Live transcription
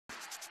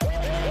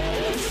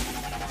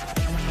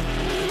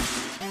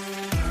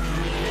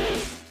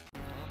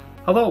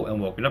Hello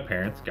and welcome to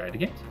Parents Guide to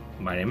Games.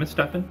 My name is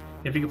Stefan.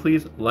 If you could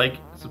please like,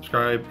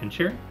 subscribe, and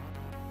share.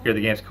 Here are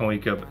the games coming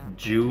week of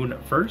June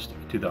 1st,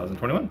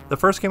 2021. The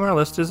first game on our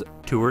list is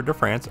Tour de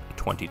France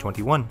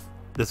 2021.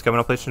 This is coming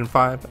on PlayStation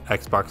 5,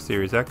 Xbox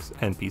Series X,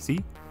 and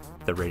PC.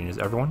 The rating is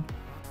Everyone.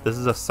 This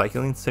is a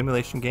cycling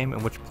simulation game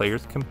in which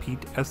players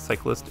compete as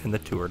cyclists in the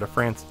Tour de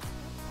France.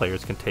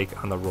 Players can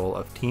take on the role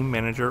of team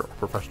manager or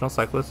professional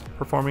cyclist,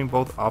 performing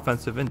both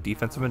offensive and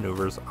defensive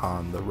maneuvers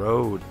on the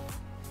road.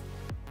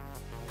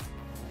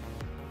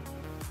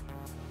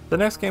 The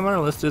next game on our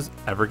list is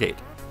Evergate.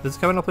 This is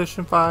coming on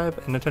PlayStation 5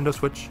 and Nintendo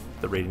Switch.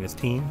 The rating is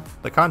teen.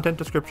 The content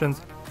descriptions,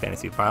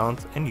 fantasy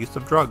violence, and use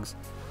of drugs.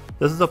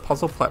 This is a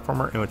puzzle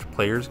platformer in which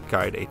players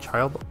guide a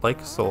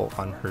childlike soul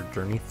on her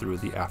journey through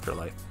the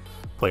afterlife.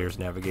 Players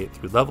navigate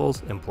through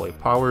levels, employ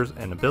powers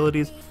and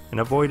abilities, and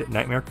avoid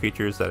nightmare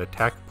creatures that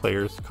attack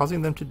players,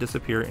 causing them to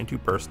disappear into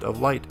bursts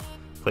of light.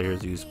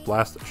 Players use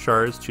blast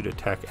shards to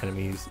attack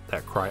enemies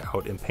that cry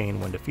out in pain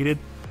when defeated.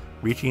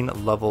 Reaching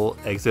level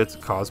exits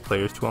cause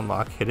players to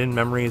unlock hidden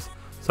memories,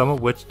 some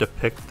of which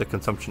depict the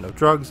consumption of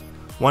drugs.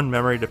 One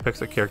memory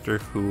depicts a character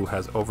who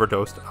has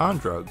overdosed on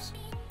drugs.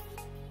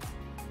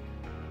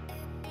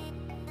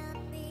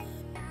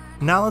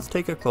 Now let's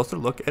take a closer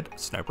look at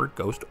Sniper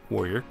Ghost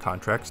Warrior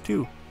Contracts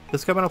 2.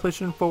 This is coming on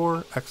PlayStation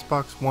 4,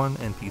 Xbox One,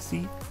 and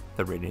PC.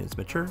 The rating is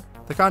mature.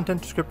 The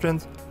content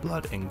descriptions,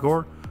 blood and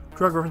gore,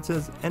 drug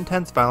references,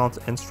 intense violence,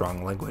 and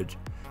strong language.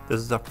 This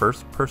is a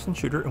first-person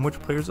shooter in which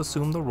players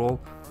assume the role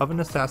of an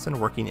assassin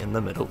working in the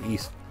Middle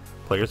East.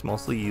 Players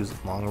mostly use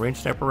long-range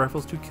sniper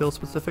rifles to kill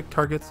specific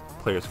targets.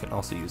 Players can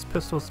also use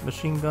pistols,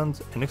 machine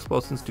guns, and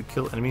explosives to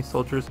kill enemy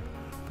soldiers.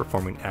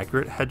 Performing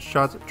accurate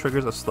headshots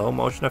triggers a slow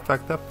motion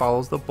effect that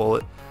follows the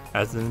bullet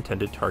as an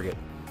intended target.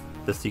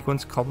 The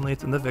sequence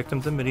culminates in the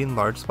victims emitting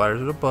large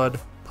splatters of blood.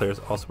 Players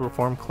also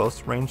perform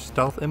close-range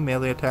stealth and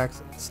melee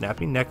attacks,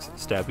 snapping necks,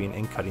 stabbing,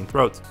 and cutting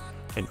throats.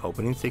 In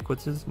opening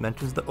sequences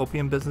mentions the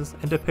opium business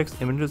and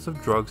depicts images of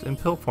drugs in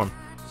pill form.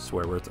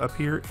 Swear words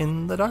appear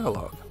in the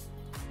dialogue.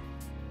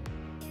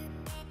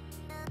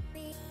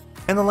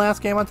 And the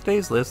last game on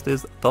today's list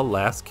is The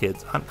Last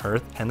Kids on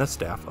Earth and the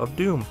Staff of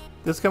Doom.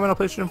 This is coming on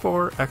PlayStation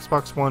 4,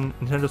 Xbox One,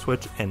 Nintendo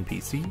Switch, and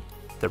PC.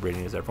 The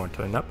rating is Everyone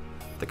turning up.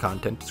 The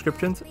content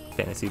descriptions,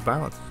 fantasy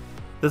violence.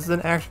 This is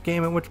an action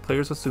game in which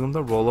players assume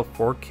the role of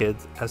 4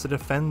 kids as they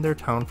defend their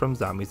town from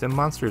zombies and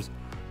monsters.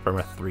 From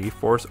a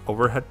 3-force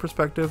overhead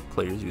perspective,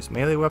 players use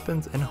melee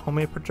weapons and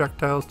homemade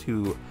projectiles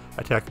to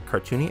attack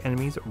cartoony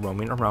enemies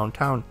roaming around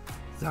town.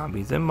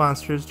 Zombies and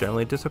monsters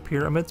generally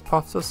disappear amidst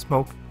puffs of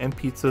smoke and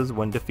pizzas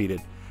when defeated.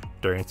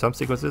 During some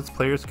sequences,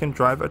 players can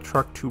drive a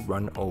truck to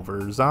run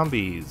over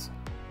zombies.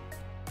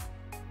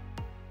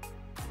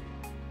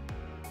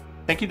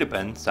 Thank you to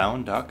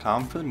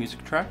bensound.com for the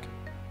music track.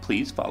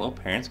 Please follow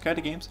Parents Guide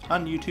to Games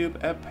on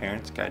YouTube at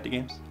Parents Guide to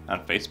Games,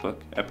 on Facebook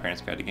at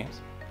Parents Guide to Games,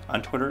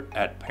 on Twitter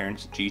at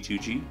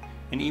ParentsG2G,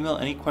 and email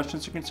any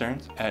questions or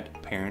concerns at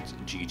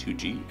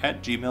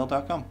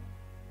parentsg2g@gmail.com.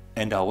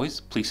 And always,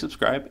 please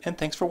subscribe, and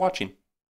thanks for watching.